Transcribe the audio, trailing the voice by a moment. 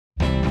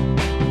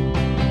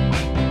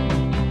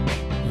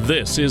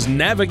This is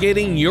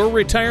Navigating Your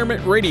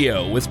Retirement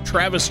Radio with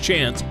Travis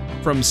Chance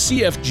from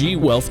CFG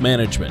Wealth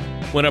Management.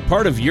 When a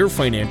part of your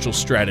financial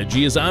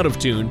strategy is out of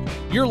tune,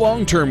 your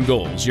long-term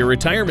goals, your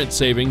retirement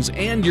savings,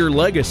 and your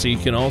legacy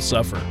can all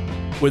suffer.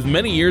 With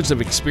many years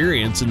of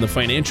experience in the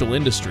financial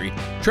industry,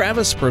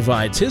 Travis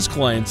provides his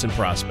clients and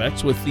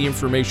prospects with the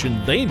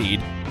information they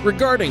need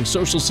regarding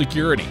Social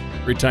Security,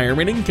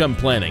 retirement income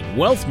planning,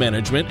 wealth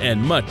management,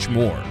 and much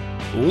more.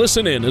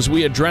 Listen in as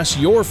we address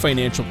your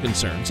financial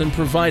concerns and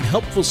provide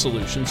helpful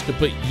solutions to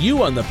put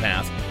you on the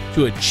path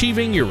to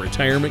achieving your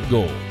retirement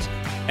goals.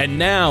 And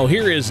now,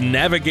 here is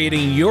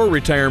Navigating Your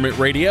Retirement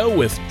Radio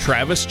with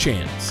Travis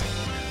Chance.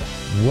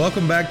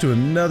 Welcome back to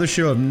another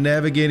show of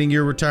Navigating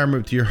Your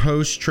Retirement with your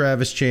host,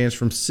 Travis Chance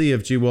from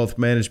CFG Wealth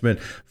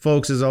Management.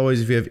 Folks, as always,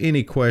 if you have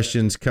any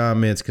questions,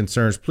 comments,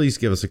 concerns, please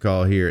give us a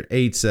call here at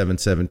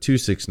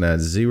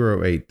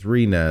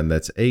 877-269-0839.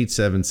 That's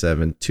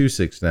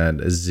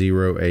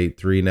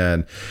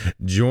 877-269-0839.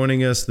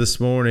 Joining us this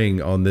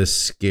morning on this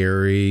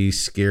scary,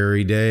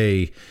 scary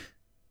day,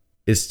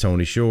 it's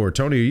Tony Shore.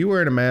 Tony, are you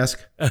wearing a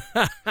mask?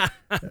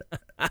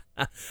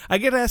 I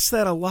get asked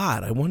that a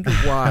lot. I wonder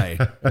why.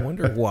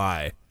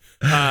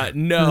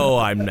 No,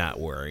 I'm not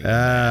wearing a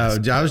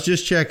mask. I was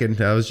just checking.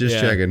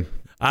 Checking.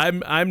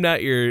 I'm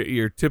not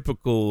your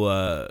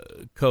typical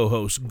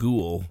co-host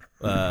ghoul,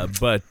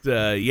 but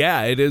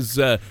it is.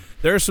 There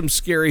are some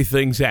scary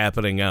things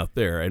happening out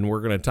there, and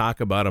we're going to talk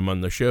about them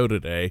on the show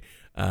today.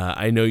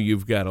 I know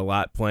you've got a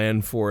lot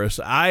planned for us.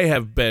 I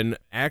have been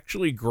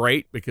actually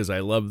great because I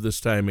love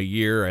this time of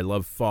year. I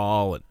love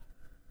fall and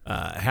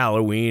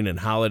Halloween and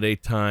holiday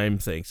time.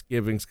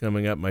 Thanksgiving's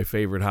coming up, my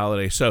favorite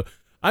holiday. So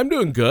I'm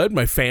doing good.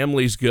 My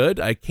family's good.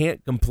 I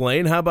can't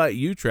complain. How about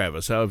you,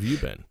 Travis? How have you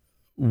been?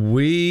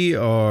 We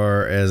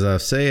are, as I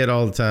say it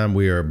all the time,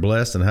 we are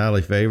blessed and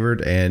highly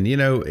favored. And, you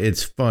know,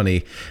 it's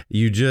funny.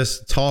 You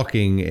just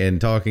talking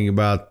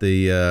about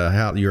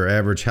the your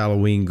average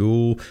Halloween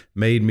ghoul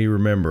made me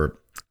remember.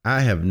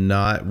 I have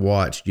not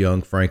watched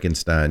Young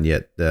Frankenstein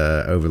yet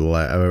over the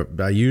last.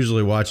 I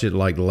usually watch it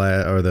like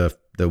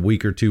the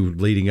week or two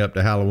leading up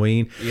to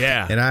Halloween.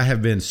 Yeah. And I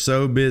have been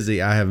so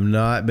busy, I have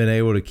not been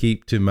able to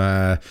keep to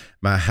my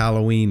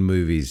Halloween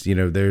movies. You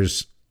know,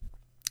 there's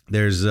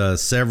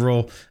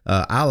several.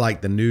 I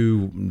like the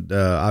new,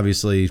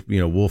 obviously, you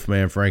know,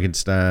 Wolfman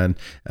Frankenstein.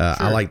 Sure.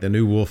 I like the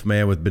new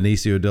Wolfman with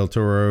Benicio del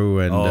Toro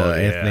and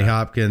Anthony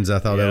Hopkins. I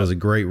thought that was a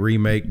great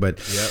remake. But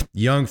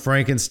Young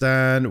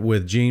Frankenstein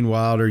with Gene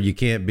Wilder, you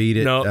can't beat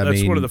it. No,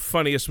 that's one of the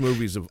funniest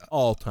movies of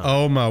all time.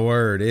 Oh my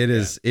word, it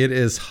is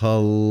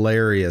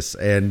hilarious.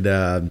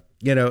 And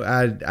you know,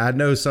 I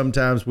know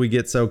sometimes we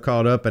get so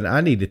caught up, and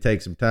I need to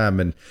take some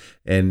time,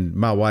 and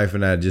my wife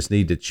and I just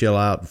need to chill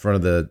out in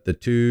front of the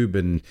tube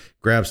and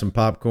grab some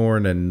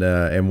popcorn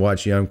and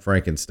watch Young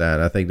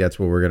Frankenstein. I think that's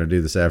what we're going to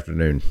do this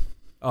afternoon.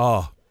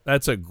 Oh,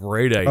 that's a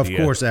great idea. Of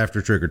course,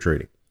 after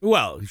trick-or-treating.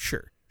 Well,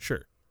 sure.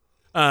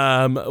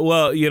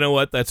 Well, you know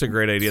what? That's a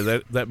great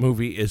idea. That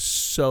movie is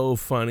so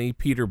funny.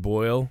 Peter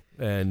Boyle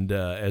and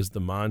as the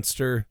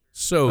monster.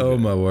 So good. Oh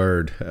my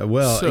word.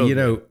 Well, so you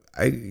know,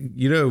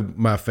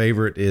 my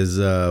favorite is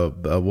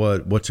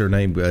what's her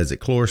name? Is it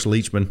Cloris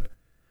Leachman?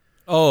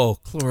 Oh,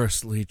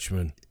 Cloris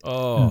Leachman.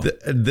 Oh,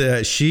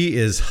 she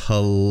is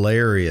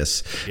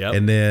hilarious. Yep.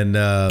 And then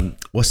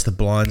what's the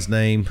blonde's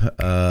name?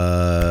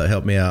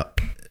 Help me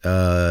out.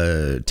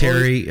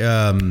 Terry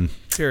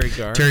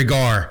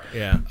Garr.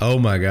 Yeah. Oh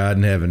my God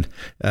in heaven.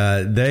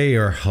 They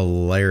are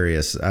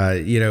hilarious.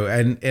 You know,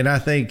 and I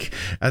think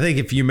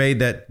if you made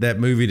that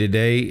movie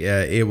today,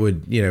 it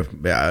would, you know,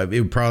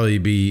 it'd probably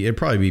be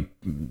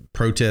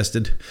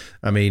protested.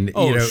 I mean,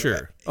 you know,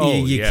 sure.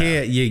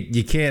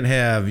 You can't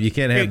have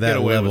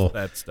that level.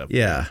 That stuff.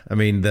 Yeah. I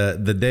mean,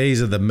 the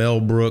days of the Mel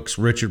Brooks,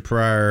 Richard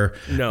Pryor.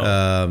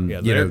 No.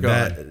 They're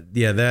gone.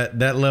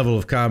 That level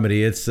of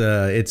comedy. It's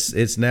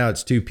now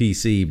it's too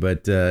PC,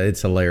 but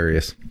it's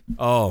hilarious.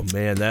 Oh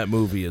man, that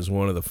movie is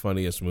one of the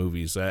funniest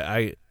movies.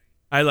 I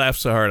laughed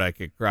so hard I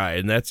could cry,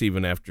 and that's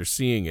even after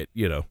seeing it,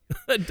 you know,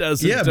 a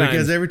dozen times. Yeah,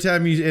 because every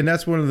time and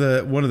that's one of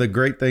the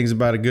great things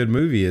about a good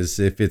movie is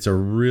if it's a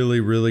really,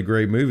 really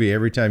great movie,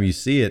 every time you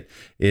see it,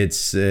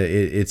 it's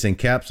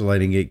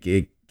encapsulating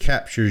it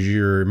captures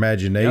your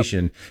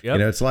imagination. Yep. You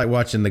know, it's like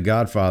watching The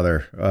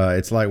Godfather.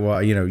 It's like,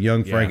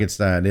 Young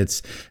Frankenstein.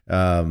 It's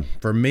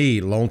for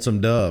me,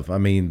 Lonesome Dove. I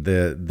mean,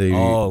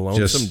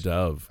 Lonesome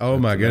Dove. Oh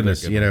my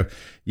goodness. You know,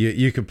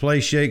 you could play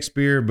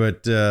Shakespeare,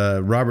 but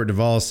Robert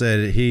Duvall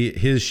said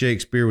his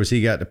Shakespeare was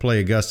he got to play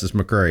Augustus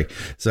McCrae.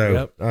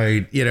 So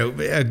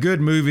a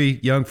good movie,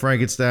 Young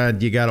Frankenstein.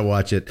 You got to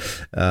watch it.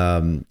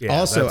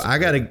 Also, I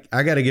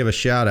gotta give a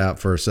shout out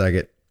for a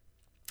second.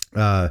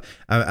 I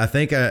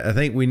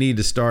think we need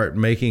to start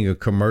making a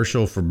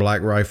commercial for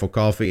Black Rifle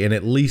Coffee and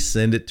at least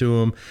send it to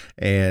them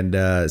and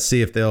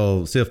see if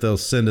they'll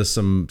send us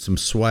some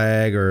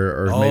swag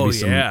or maybe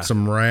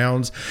some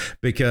rounds,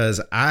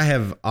 because I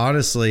have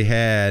honestly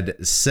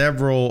had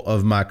several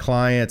of my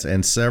clients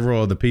and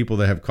several of the people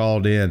that have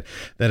called in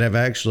that have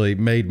actually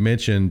made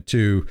mention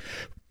to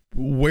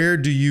where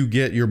do you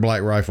get your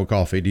Black Rifle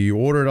coffee? Do you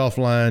order it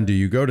offline? Do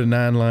you go to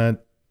 9 Line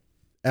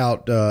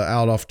out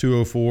off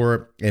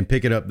 204 and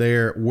pick it up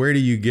there? Where do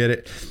you get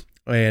it?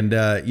 And,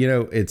 I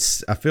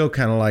feel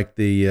kind of like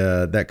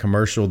that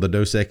commercial, the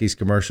Dos Equis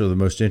commercial, the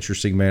most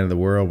interesting man in the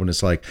world, when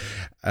it's like,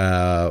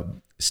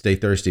 stay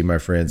thirsty, my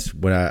friends.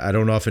 When I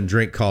don't often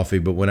drink coffee,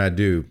 but when I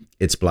do,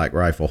 it's Black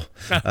Rifle.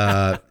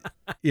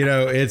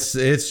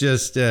 It's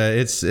just,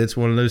 it's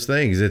one of those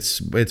things.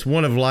 It's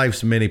one of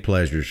life's many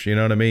pleasures. You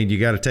know what I mean? You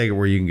got to take it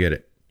where you can get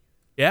it.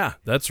 Yeah,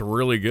 that's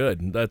really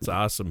good. That's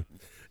awesome.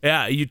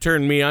 Yeah, you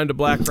turned me on to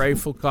Black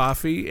Rifle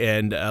coffee,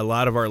 and a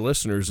lot of our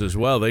listeners as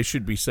well. They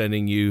should be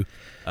sending you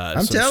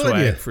I'm some telling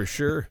swag you. for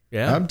sure.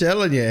 Yeah, I'm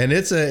telling you, and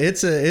it's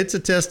a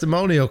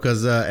testimonial,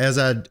 because as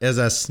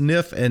I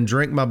sniff and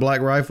drink my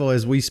Black Rifle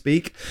as we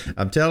speak,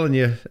 I'm telling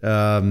you,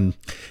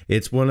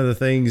 it's one of the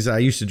things. I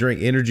used to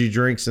drink energy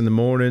drinks in the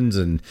mornings,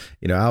 and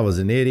I was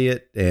an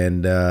idiot,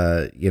 and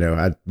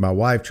my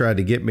wife tried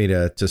to get me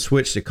to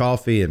switch to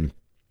coffee, and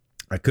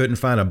I couldn't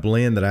find a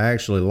blend that I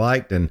actually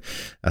liked, and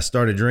I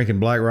started drinking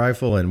Black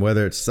Rifle. And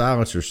whether it's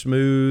silence or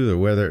smooth, or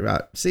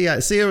whether see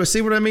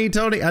what I mean,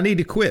 Tony. I need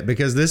to quit,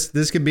 because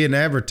this could be an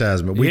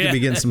advertisement. We could be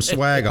getting some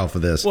swag off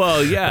of this.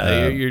 Well,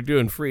 yeah, you're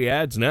doing free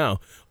ads now.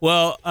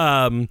 Well,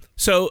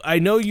 so I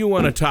know you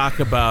want to talk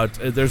about.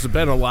 There's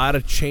been a lot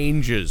of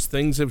changes.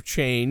 Things have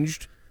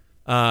changed,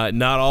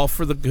 not all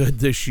for the good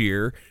this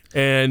year.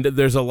 And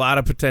there's a lot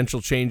of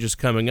potential changes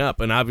coming up.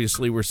 And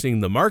obviously we're seeing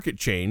the market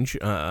change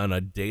on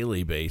a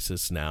daily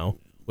basis now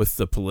with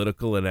the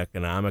political and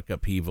economic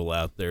upheaval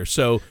out there.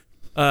 So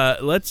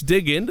let's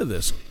dig into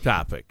this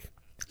topic.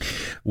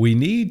 We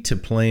need to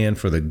plan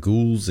for the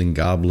ghouls and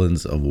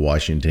goblins of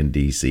Washington,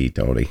 D.C.,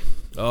 Tony.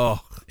 Oh,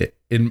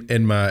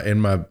 in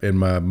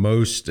my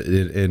most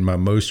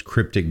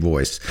cryptic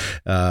voice,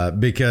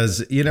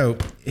 because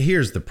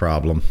here's the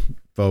problem,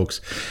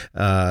 folks.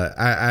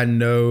 I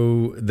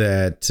know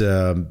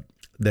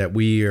that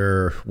we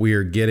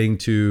are getting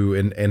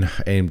to,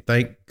 and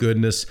thank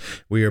goodness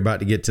we are about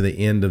to get to the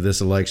end of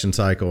this election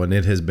cycle, and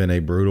it has been a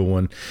brutal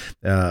one.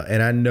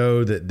 And I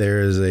know that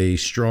there is a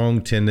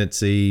strong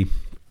tendency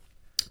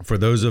for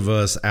those of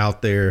us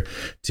out there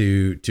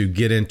to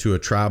get into a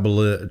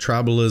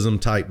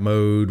tribalism type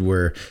mode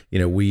where,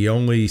 we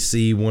only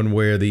see one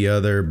way or the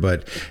other.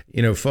 But,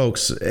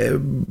 folks,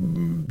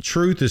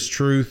 truth is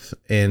truth.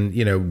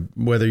 And,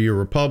 whether you're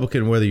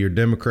Republican, whether you're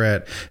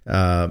Democrat,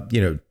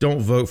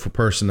 don't vote for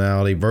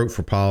personality, vote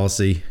for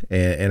policy.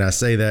 And I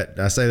say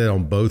that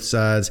on both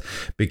sides,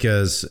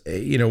 because,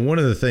 one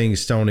of the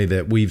things, Tony,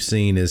 that we've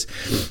seen is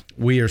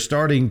we're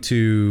starting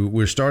to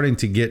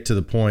get to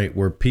the point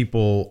where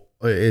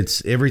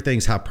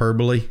everything's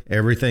hyperbole.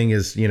 Everything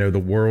is, the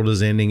world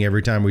is ending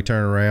every time we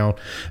turn around.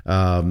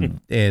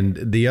 And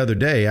the other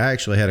day, I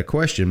actually had a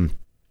question.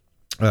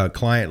 A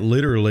client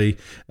literally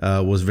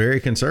was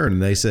very concerned,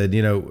 and they said,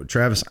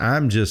 Travis,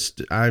 I'm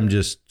just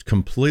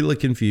completely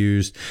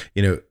confused.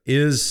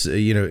 Is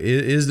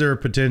there a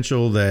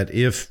potential that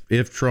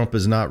if Trump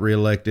is not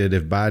reelected,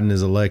 if Biden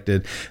is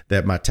elected,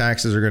 that my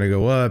taxes are going to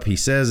go up? He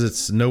says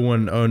it's no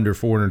one under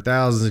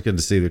 400,000 is going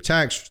to see their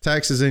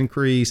taxes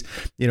increase.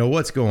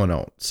 What's going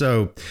on?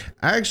 So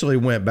I actually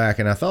went back,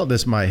 and I thought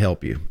this might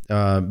help you,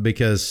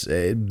 because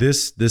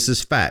this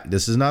is fact.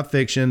 This is not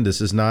fiction.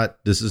 This is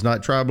not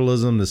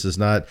tribalism. This is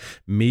not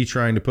me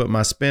trying to put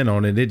my spin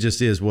on it. It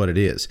just is what it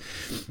is.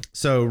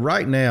 So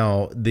right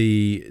now,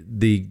 the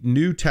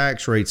new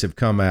tax rates have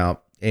come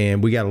out,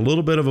 and we got a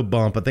little bit of a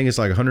bump. I think it's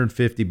like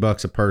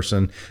 $150 a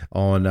person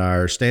on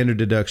our standard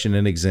deduction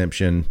and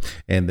exemption.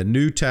 And the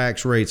new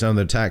tax rates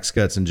under the Tax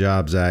Cuts and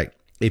Jobs Act,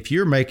 if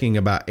you're making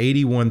about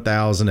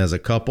 $81,000 as a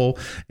couple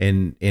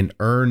in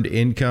earned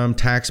income,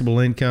 taxable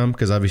income,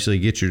 because obviously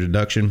you get your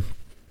deduction.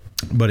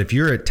 But if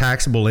you're at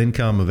taxable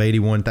income of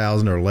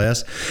 $81,000 or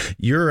less,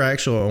 you're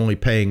actually only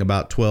paying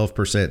about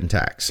 12% in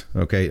tax.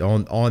 Okay,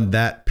 on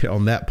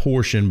that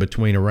portion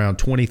between around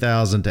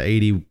 $20,000 to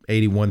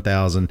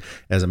 $81,000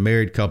 as a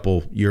married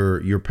couple,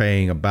 you're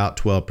paying about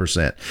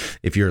 12%.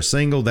 If you're a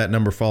single, that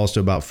number falls to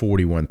about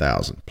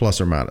 $41,000 plus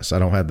or minus. I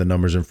don't have the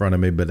numbers in front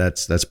of me, but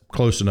that's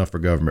close enough for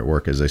government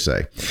work, as they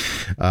say.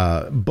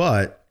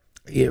 But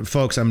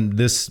folks,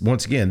 this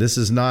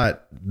is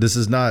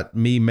not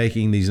me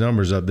making these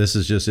numbers up. This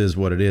is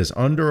what it is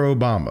under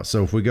Obama.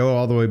 So if we go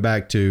all the way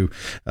back to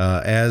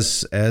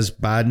as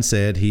Biden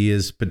said, he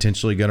is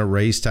potentially going to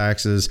raise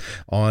taxes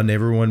on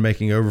everyone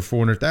making over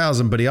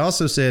 400,000. But he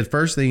also said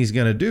first thing he's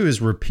going to do is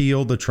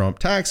repeal the Trump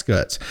tax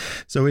cuts.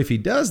 So if he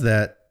does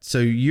that, so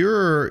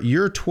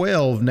your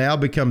 12 now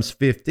becomes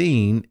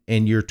 15,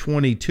 and your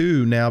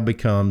 22 now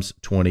becomes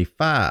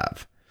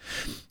 25.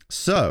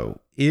 So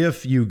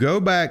if you go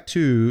back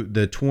to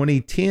the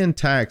 2010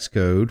 tax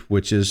code,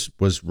 which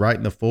was right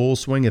in the full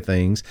swing of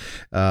things,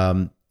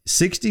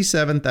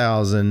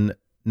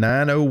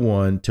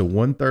 67,901 to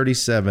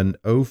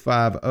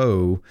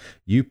 137,050,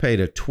 you paid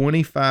a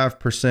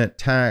 25%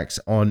 tax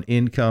on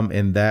income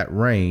in that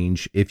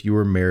range if you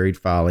were married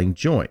filing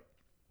joint.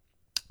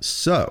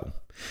 So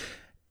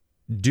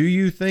Do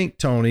you think,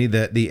 Tony,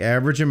 that the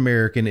average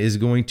American is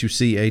going to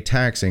see a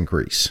tax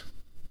increase?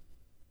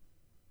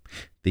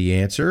 The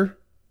answer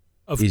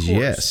is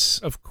yes.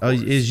 Of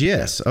course. Is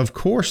yes. Of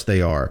course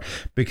they are.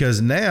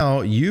 Because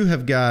now you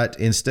have got,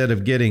 instead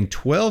of getting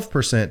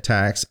 12%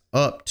 tax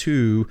up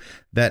to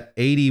that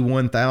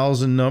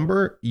 81,000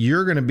 number,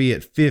 you're going to be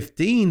at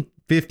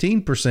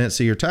 15%.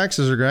 So your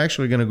taxes are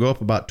actually going to go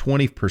up about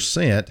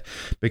 20%,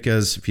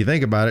 because if you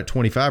think about it,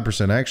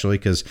 25% actually,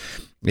 because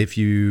if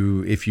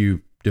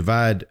you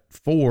divide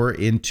 4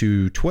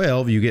 into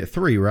 12, you get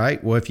 3,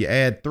 right? Well, if you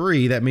add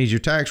 3, that means your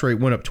tax rate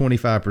went up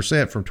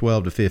 25% from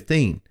 12 to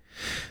 15.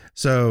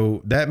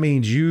 So that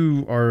means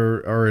you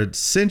are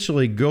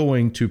essentially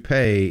going to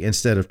pay,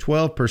 instead of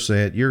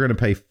 12%, you're going to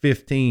pay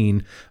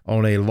 15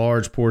 on a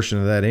large portion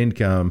of that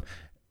income.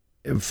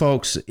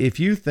 Folks, if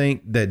you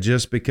think that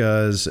just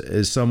because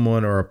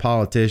someone or a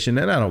politician,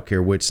 and I don't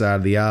care which side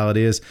of the aisle it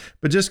is,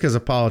 but just because a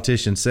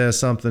politician says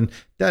something,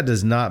 that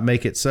does not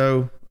make it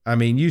so. I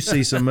mean, you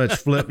see so much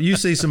flip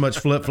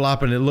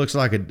flopping. It looks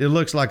like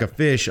a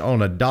fish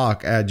on a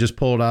dock just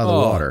pulled out of the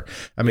water.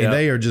 I mean,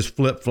 They are just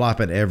flip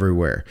flopping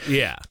everywhere.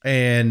 Yeah.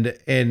 And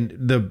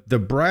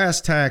the brass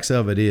tacks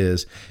of it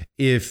is,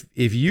 if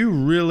you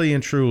really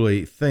and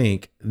truly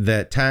think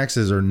that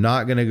taxes are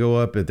not going to go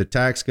up if the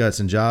Tax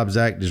Cuts and Jobs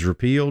Act is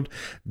repealed,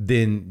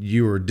 then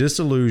you are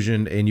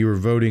disillusioned and you are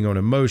voting on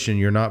emotion.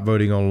 You're not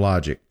voting on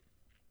logic.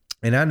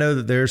 And I know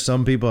that there's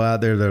some people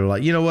out there that are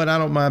like, you know what, I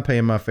don't mind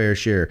paying my fair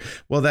share.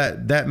 Well,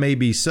 that may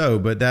be so,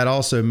 but that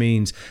also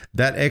means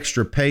that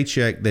extra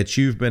paycheck that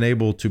you've been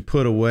able to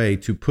put away,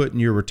 to put in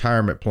your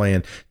retirement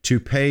plan, to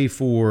pay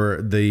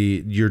for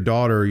your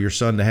daughter or your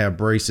son to have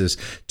braces,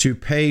 to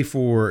pay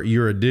for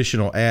your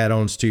additional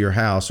add-ons to your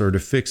house, or to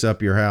fix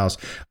up your house,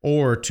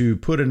 or to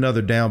put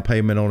another down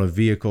payment on a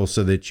vehicle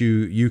so that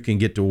you can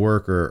get to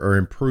work or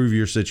improve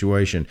your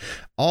situation.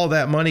 All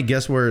that money,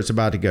 guess where it's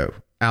about to go?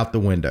 Out the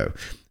window.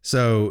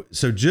 So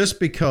just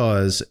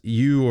because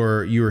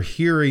you're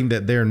hearing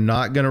that they're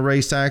not going to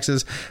raise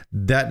taxes,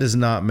 that does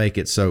not make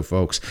it so,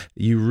 folks.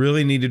 You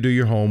really need to do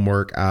your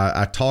homework.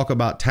 I talk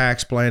about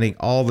tax planning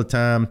all the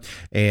time,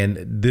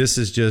 and this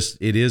is just,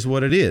 it is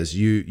what it is.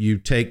 You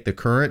take the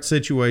current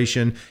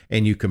situation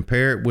and you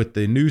compare it with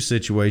the new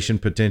situation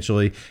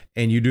potentially,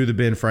 and you do the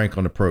Ben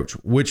Franklin approach.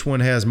 Which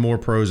one has more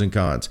pros and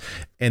cons?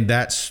 And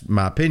that's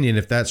my opinion.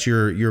 If that's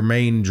your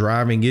main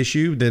driving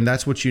issue, then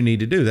that's what you need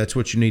to do. That's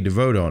what you need to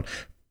vote on.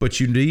 But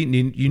you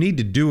need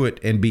to do it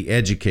and be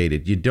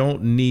educated. You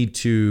don't need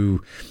to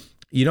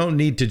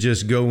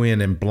just go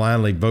in and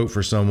blindly vote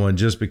for someone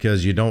just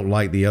because you don't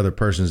like the other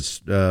person's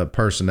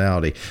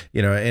personality.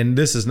 And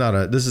this is not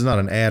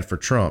an ad for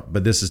Trump,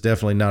 but this is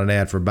definitely not an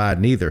ad for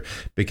Biden either,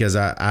 because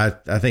I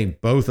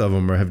think both of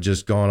them have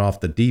just gone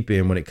off the deep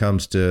end when it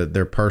comes to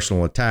their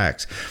personal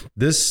attacks.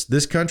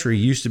 This country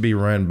used to be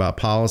run by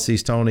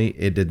policies, Tony.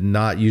 It did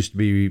not used to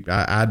be.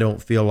 I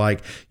don't feel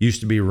like used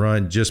to be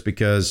run just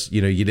because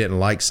you didn't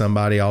like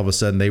somebody, all of a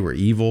sudden they were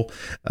evil.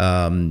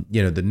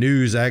 The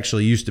news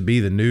actually used to be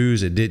the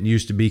news. It didn't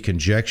used to be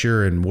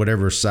conjecture and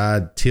whatever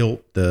side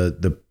tilt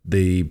the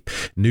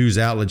news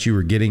outlets you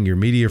were getting your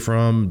media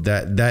from.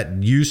 That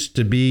used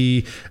to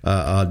be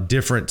a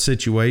different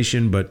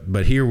situation,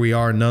 but here we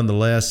are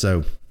nonetheless.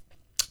 So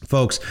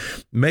folks,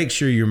 make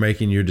sure you're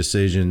making your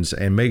decisions,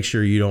 and make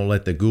sure you don't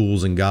let the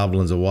ghouls and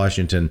goblins of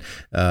Washington,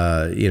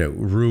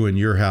 ruin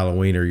your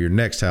Halloween or your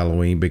next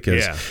Halloween,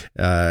 because,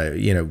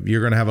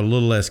 you're going to have a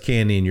little less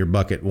candy in your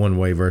bucket one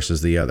way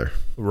versus the other.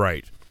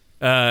 Right.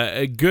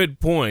 A good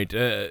point.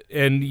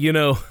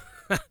 And,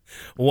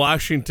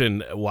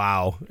 Washington,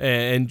 wow.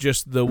 And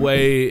just the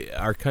way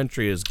our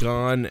country has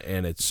gone,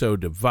 and it's so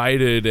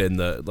divided,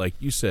 and like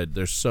you said,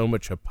 there's so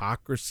much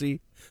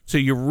hypocrisy. So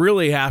you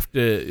really have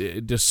to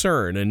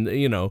discern, and,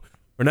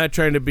 we're not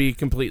trying to be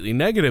completely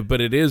negative, but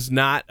it is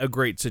not a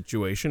great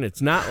situation.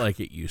 It's not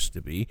like it used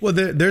to be. Well,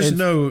 there's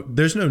no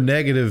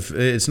negative.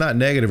 It's not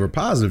negative or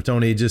positive,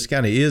 Tony. It just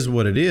kind of is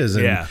what it is.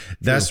 And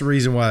that's the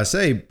reason why I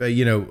say,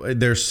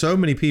 there's so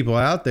many people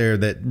out there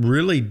that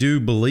really do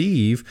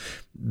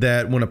believe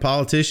that when a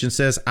politician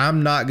says,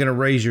 I'm not going to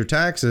raise your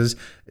taxes,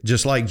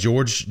 just like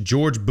George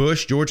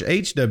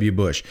H.W.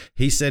 Bush,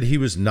 he said he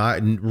was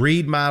not,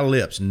 read my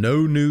lips,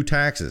 no new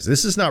taxes.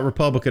 This is not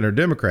Republican or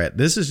Democrat.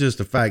 This is just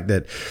the fact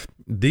that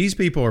these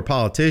people are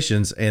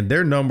politicians, and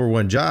their number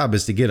one job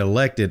is to get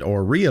elected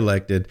or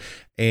reelected.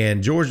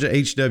 And George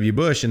H.W.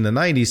 Bush in the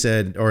 90s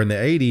said, or in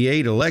the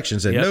 88 election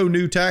said, no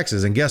new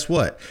taxes. And guess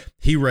what?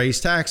 He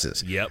raised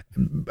taxes. Yep.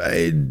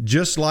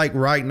 Just like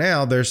right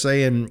now, they're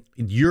saying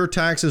your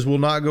taxes will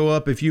not go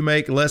up if you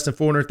make less than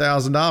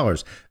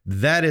 $400,000.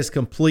 That is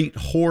complete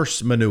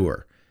horse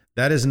manure.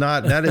 That is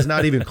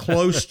not even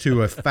close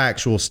to a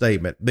factual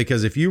statement,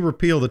 because if you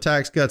repeal the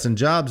Tax Cuts and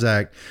Jobs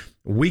Act,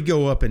 we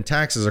go up in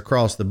taxes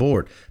across the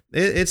board.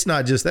 It's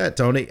not just that,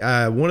 Tony.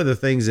 One of the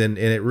things, and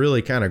it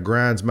really kind of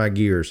grinds my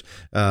gears.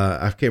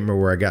 I can't remember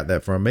where I got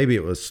that from. Maybe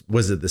it was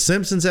it the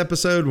Simpsons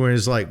episode when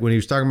it's like when he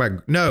was talking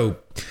about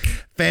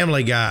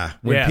Family Guy,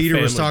 when Peter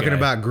was talking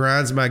about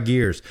grinds my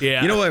gears.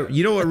 Yeah.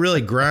 You know what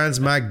really grinds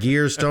my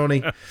gears,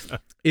 Tony,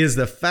 is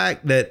the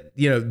fact that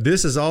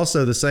this is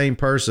also the same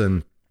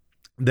person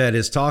that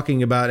is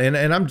talking about, and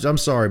I'm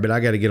sorry, but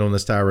I got to get on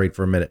this tirade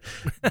for a minute.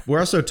 We're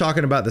also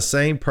talking about the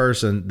same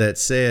person that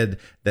said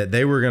that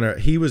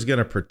he was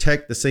gonna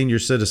protect the senior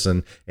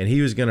citizen, and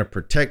he was gonna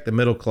protect the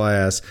middle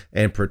class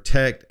and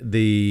protect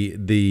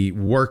the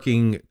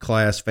working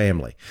class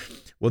family.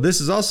 Well,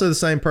 this is also the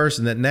same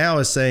person that now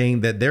is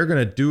saying that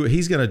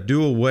he's going to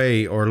do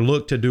away or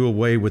look to do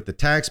away with the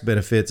tax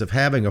benefits of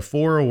having a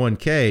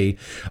 401k,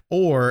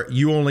 or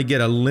you only get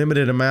a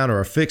limited amount or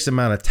a fixed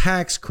amount of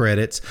tax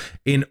credits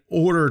in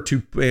order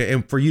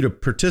for you to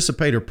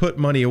participate or put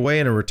money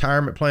away in a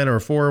retirement plan or a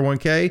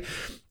 401k.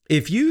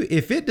 If you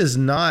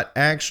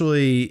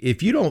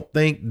don't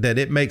think that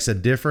it makes a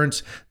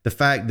difference, the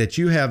fact that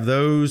you have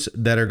those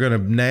that are going to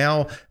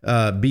now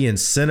be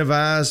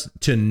incentivized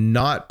to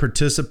not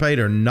participate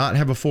or not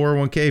have a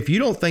 401k, if you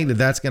don't think that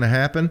that's going to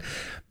happen,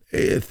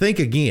 think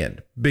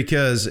again,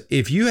 because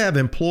if you have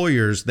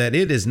employers that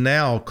it is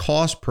now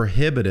cost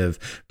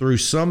prohibitive through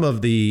some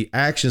of the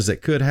actions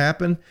that could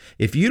happen,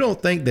 if you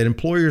don't think that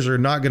employers are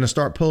not going to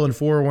start pulling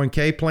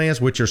 401k plans,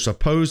 which are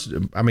supposed,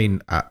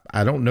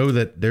 I don't know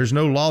that there's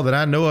no law that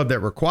I know of that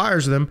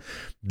requires them.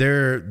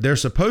 They're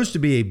supposed to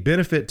be a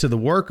benefit to the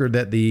worker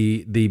that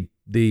the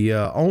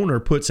owner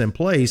puts in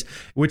place,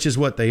 which is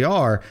what they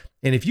are.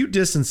 And if you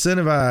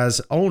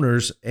disincentivize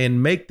owners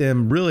and make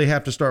them really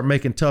have to start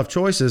making tough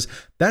choices,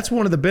 that's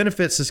one of the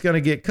benefits that's going to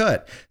get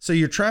cut. So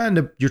you're trying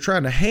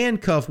to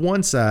handcuff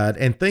one side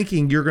and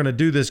thinking you're going to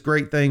do this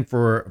great thing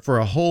for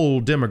a whole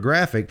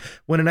demographic,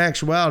 when in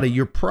actuality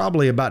you're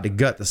probably about to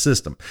gut the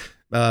system.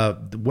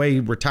 The way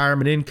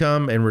retirement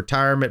income and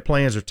retirement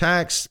plans are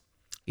taxed,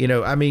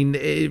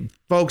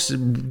 folks,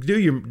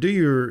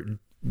 do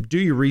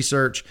your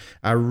research.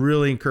 I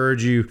really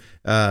encourage you.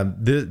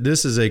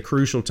 This is a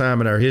crucial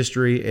time in our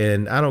history,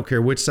 and I don't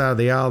care which side of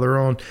the aisle they're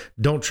on.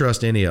 Don't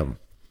trust any of them.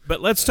 But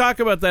let's talk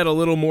about that a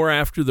little more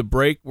after the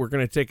break. We're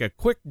going to take a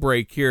quick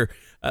break here.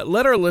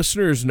 Let our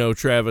listeners know,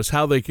 Travis,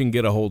 how they can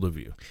get a hold of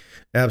you.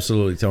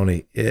 Absolutely,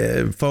 Tony.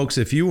 Folks,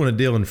 if you want to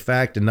deal in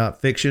fact and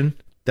not fiction,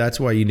 that's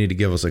why you need to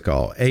give us a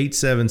call.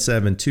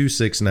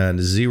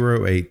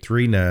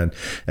 877-269-0839.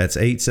 That's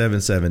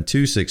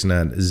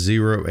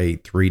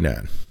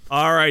 877-269-0839.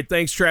 All right.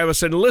 Thanks,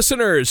 Travis. And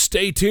listeners,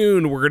 stay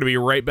tuned. We're going to be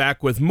right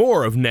back with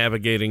more of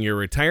Navigating Your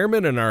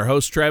Retirement and our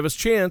host, Travis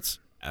Chance,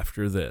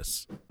 after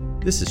this.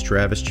 This is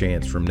Travis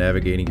Chance from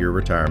Navigating Your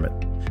Retirement.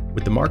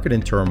 With the market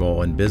in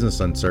turmoil and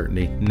business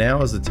uncertainty,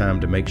 now is the time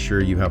to make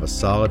sure you have a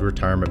solid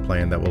retirement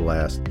plan that will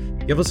last.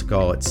 Give us a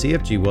call at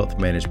CFG Wealth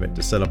Management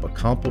to set up a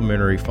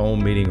complimentary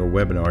phone meeting or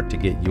webinar to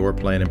get your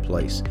plan in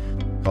place.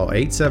 Call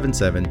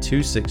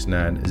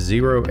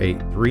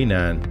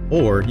 877-269-0839,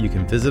 or you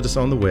can visit us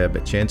on the web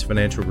at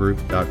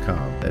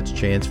chancefinancialgroup.com. That's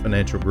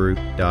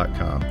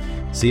chancefinancialgroup.com.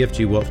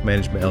 CFG Wealth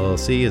Management,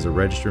 LLC is a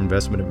registered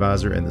investment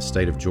advisor in the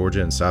state of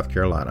Georgia and South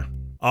Carolina.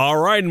 All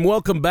right, and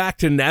welcome back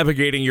to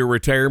Navigating Your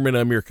Retirement.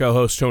 I'm your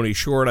co-host, Tony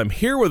Short. I'm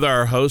here with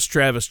our host,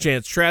 Travis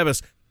Chance.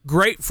 Travis,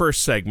 great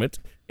first segment.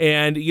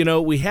 And,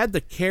 we had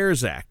the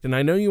CARES Act, and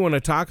I know you want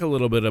to talk a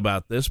little bit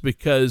about this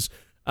because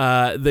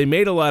they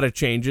made a lot of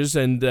changes,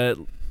 and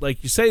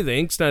like you say, the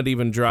ink's not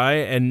even dry,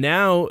 and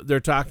now they're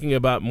talking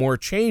about more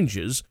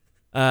changes.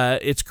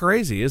 It's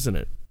crazy, isn't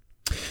it?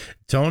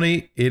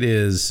 Tony, it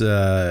is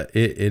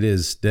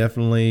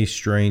definitely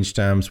strange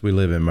times we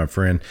live in, my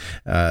friend.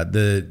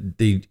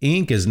 The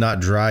ink is not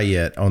dry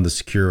yet on the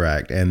Secure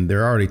Act, and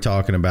they're already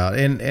talking about,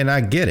 and I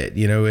get it.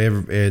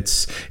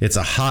 It's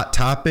a hot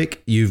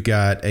topic. You've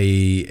got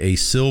a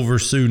silver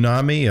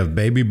tsunami of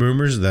baby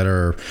boomers that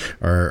are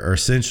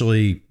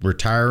essentially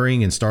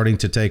retiring and starting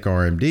to take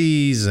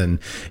RMDs, and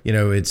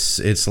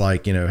it's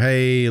like,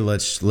 hey,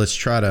 let's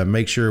try to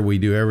make sure we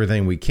do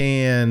everything we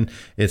can.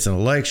 It's an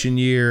election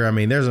year. I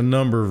mean, there's a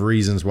number of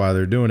reasons why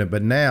they're doing it,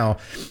 but now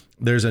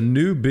there's a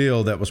new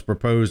bill that was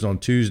proposed on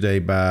Tuesday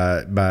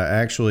by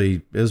actually,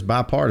 it was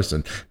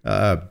bipartisan.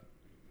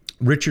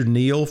 Richard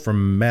Neal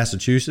from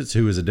Massachusetts,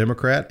 who is a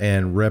Democrat,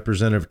 and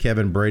Representative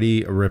Kevin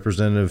Brady, a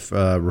representative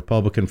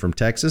Republican from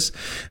Texas.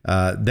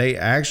 They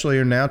actually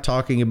are now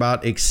talking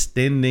about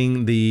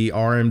extending the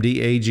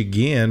RMD age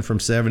again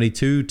from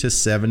 72 to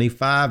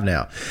 75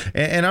 now.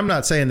 And I'm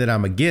not saying that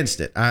I'm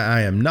against it.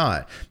 I am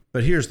not.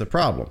 But here's the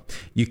problem.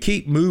 You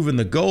keep moving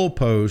the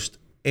goalpost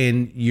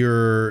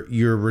your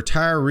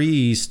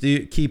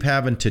retirees keep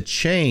having to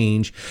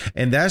change,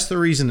 and that's the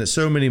reason that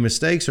so many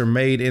mistakes are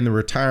made in the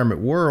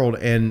retirement world,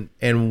 and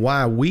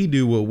why we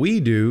do what we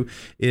do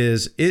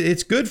is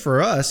it's good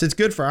for us, it's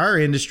good for our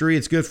industry,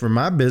 it's good for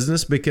my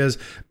business, because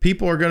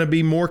people are going to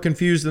be more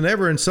confused than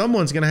ever, and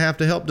someone's going to have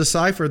to help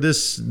decipher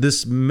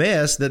this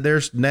mess that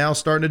they're now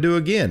starting to do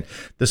again.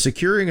 The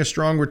Securing a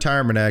Strong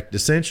Retirement Act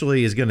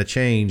essentially is going to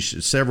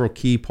change several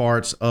key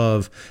parts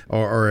of,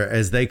 or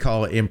as they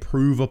call it,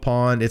 improve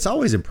upon. It's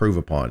always improve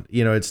upon.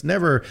 It's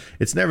never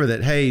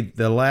that, hey,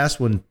 the last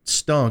one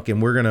stunk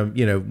and we're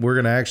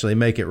gonna actually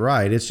make it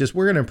right. It's just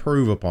we're gonna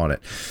improve upon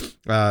it.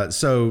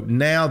 So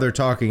now they're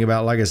talking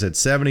about, like I said,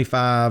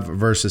 75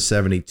 versus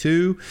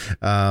 72.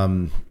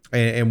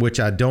 And which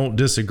I don't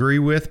disagree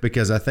with,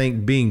 because I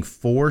think being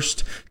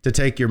forced to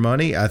take your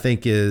money, I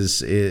think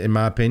is, in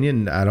my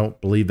opinion, I don't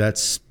believe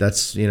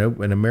that's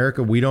in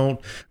America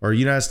or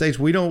United States,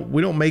 we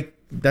don't make.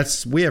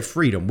 We have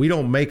freedom. We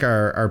don't make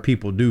our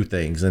people do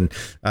things. And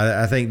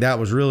I think that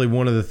was really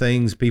one of the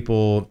things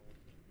people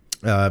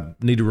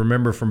need to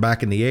remember from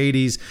back in the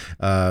 80s.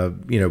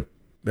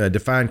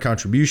 Defined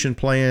contribution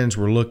plans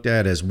were looked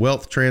at as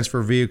wealth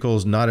transfer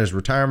vehicles, not as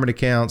retirement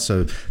accounts.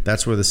 So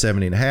that's where the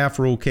 70.5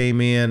 rule came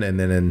in. And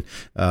then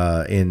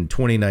in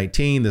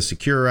 2019, the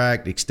Secure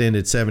Act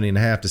extended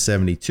 70.5 to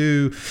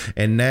 72.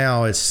 And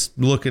now it's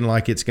looking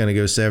like it's going to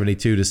go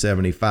 72 to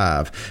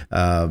 75.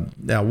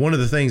 Now, one of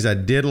the things I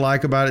did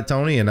like about it,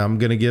 Tony, and I'm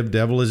going to give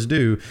devil his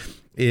due,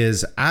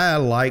 is I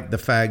like the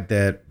fact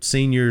that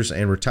seniors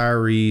and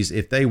retirees,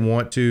 if they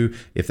want to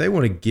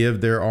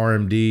give their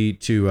RMD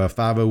to a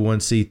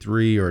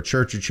 501c3 or a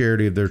church or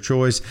charity of their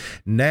choice,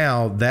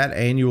 now that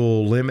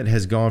annual limit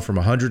has gone from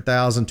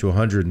 $100,000 to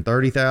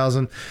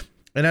 $130,000.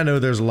 And I know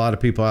there's a lot of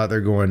people out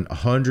there going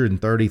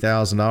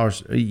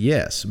 $130,000.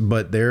 Yes,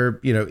 but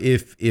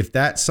if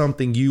that's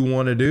something you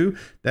want to do,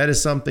 that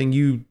is something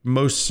you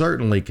most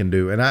certainly can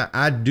do. And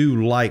I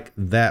do like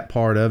that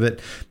part of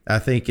it. I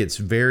think it's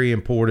very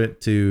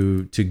important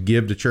to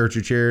give to church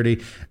or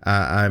charity.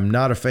 I'm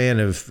not a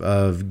fan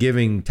of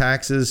giving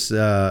taxes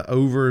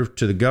over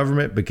to the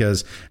government,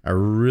 because I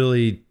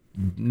really,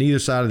 neither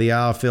side of the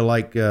aisle feel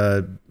like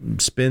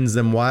spends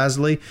them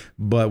wisely.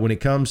 But when it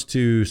comes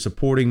to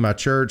supporting my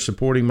church,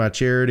 supporting my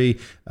charity,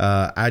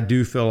 I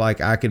do feel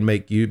like I can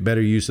make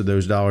better use of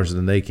those dollars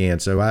than they can.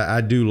 So I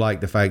do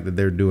like the fact that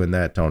they're doing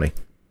that, Tony.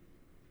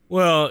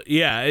 Well,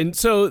 yeah, and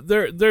so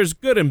there's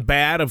good and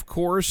bad, of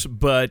course,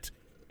 but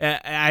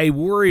I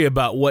worry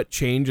about what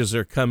changes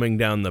are coming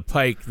down the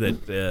pike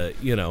that,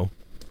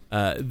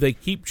 they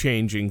keep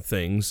changing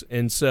things,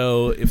 and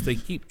so if they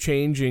keep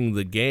changing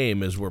the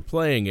game as we're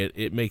playing it,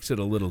 it makes it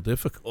a little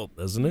difficult,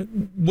 doesn't it?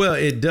 Well,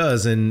 it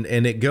does, and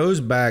it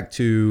goes back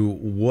to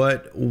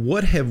what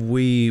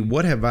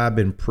have I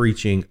been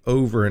preaching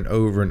over and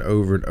over and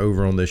over and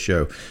over on this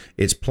show?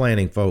 It's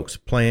planning, folks.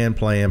 Plan.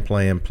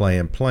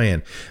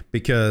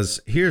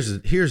 Because here's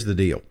the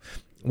deal.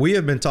 We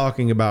have been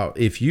talking about,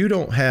 if you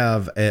don't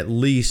have at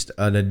least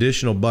an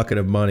additional bucket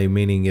of money,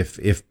 meaning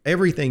if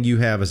everything you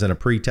have is in a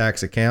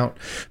pre-tax account,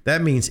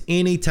 that means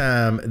any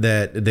time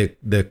that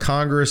the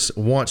Congress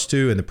wants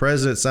to and the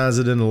president signs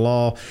it into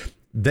law,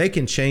 they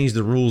can change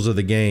the rules of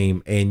the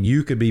game, and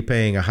you could be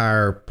paying a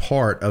higher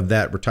part of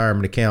that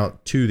retirement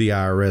account to the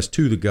IRS,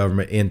 to the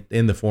government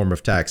in the form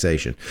of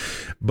taxation.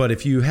 But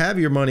if you have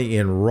your money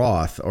in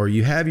Roth, or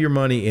you have your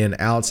money in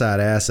outside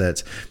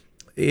assets,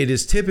 it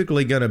is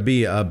typically going to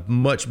be a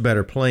much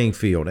better playing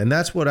field. And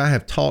that's what I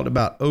have talked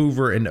about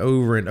over and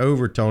over and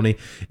over, Tony,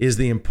 is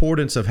the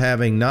importance of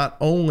having not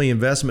only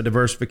investment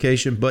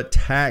diversification, but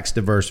tax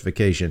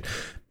diversification.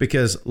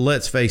 Because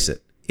let's face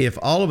it, if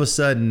all of a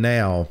sudden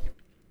now,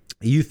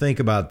 you think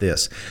about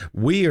this,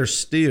 we are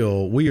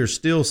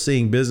still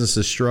seeing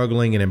businesses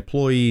struggling and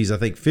employees. I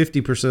think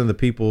 50% of the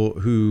people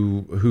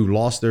who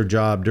lost their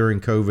job during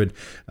COVID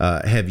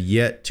have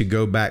yet to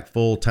go back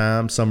full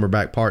time. Some are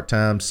back part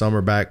time, some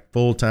are back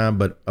full time,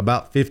 but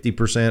about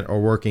 50% are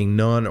working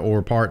none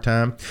or part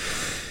time.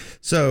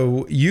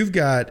 So you've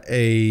got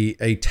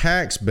a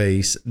tax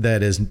base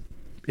that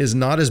is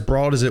not as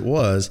broad as it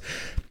was,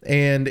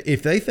 and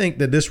if they think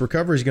that this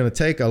recovery is going to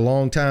take a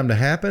long time to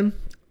happen,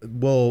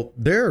 well,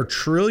 there are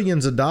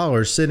trillions of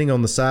dollars sitting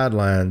on the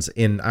sidelines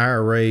in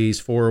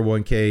IRAs,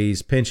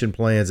 401ks, pension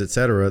plans, et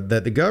cetera,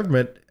 that the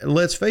government,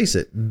 let's face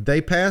it,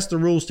 they pass the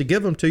rules to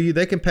give them to you.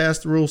 They can pass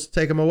the rules to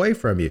take them away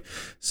from you.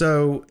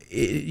 So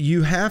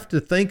you have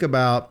to think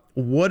about,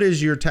 what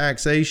is your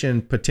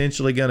taxation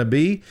potentially going to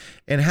be,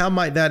 and how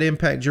might that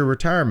impact your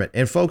retirement?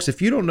 And folks,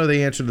 if you don't know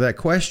the answer to that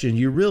question,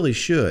 you really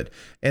should.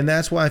 And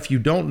that's why, if you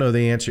don't know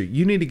the answer,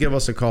 you need to give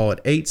us a call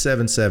at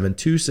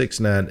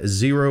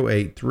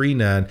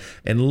 877-269-0839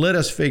 and let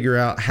us figure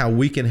out how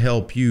we can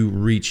help you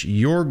reach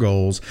your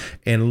goals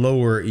and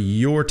lower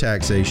your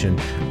taxation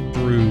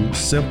through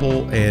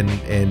simple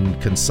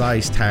and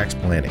concise tax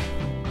planning.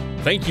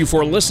 Thank you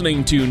for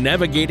listening to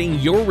Navigating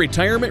Your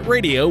Retirement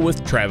Radio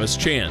with Travis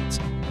Chance.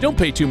 Don't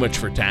pay too much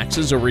for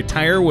taxes or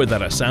retire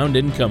without a sound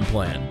income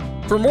plan.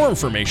 For more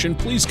information,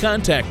 please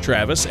contact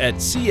Travis at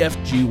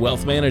CFG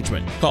Wealth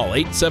Management. Call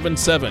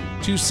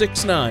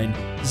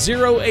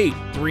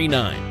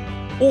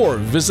 877-269-0839 or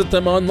visit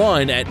them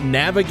online at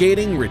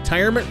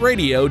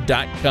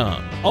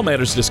navigatingretirementradio.com. All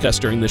matters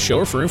discussed during this show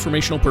are for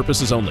informational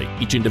purposes only.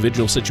 Each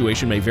individual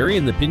situation may vary,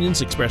 and the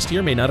opinions expressed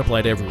here may not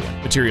apply to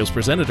everyone. Materials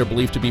presented are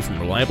believed to be from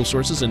reliable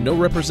sources, and no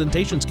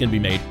representations can be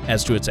made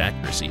as to its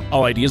accuracy.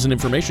 All ideas and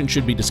information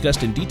should be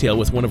discussed in detail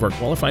with one of our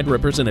qualified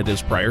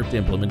representatives prior to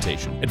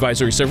implementation.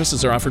 Advisory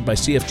services are offered by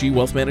CFG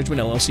Wealth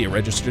Management, LLC, a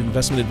registered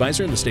investment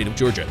advisor in the state of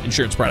Georgia.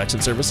 Insurance products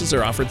and services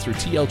are offered through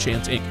TL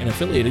Chance, Inc., an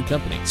affiliated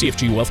company.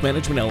 CFG Wealth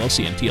Management,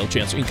 LLC, and TL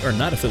Chance, Inc. are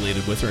not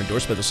affiliated with or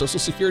endorsed by the Social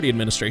Security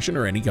Administration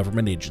or any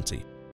government agency.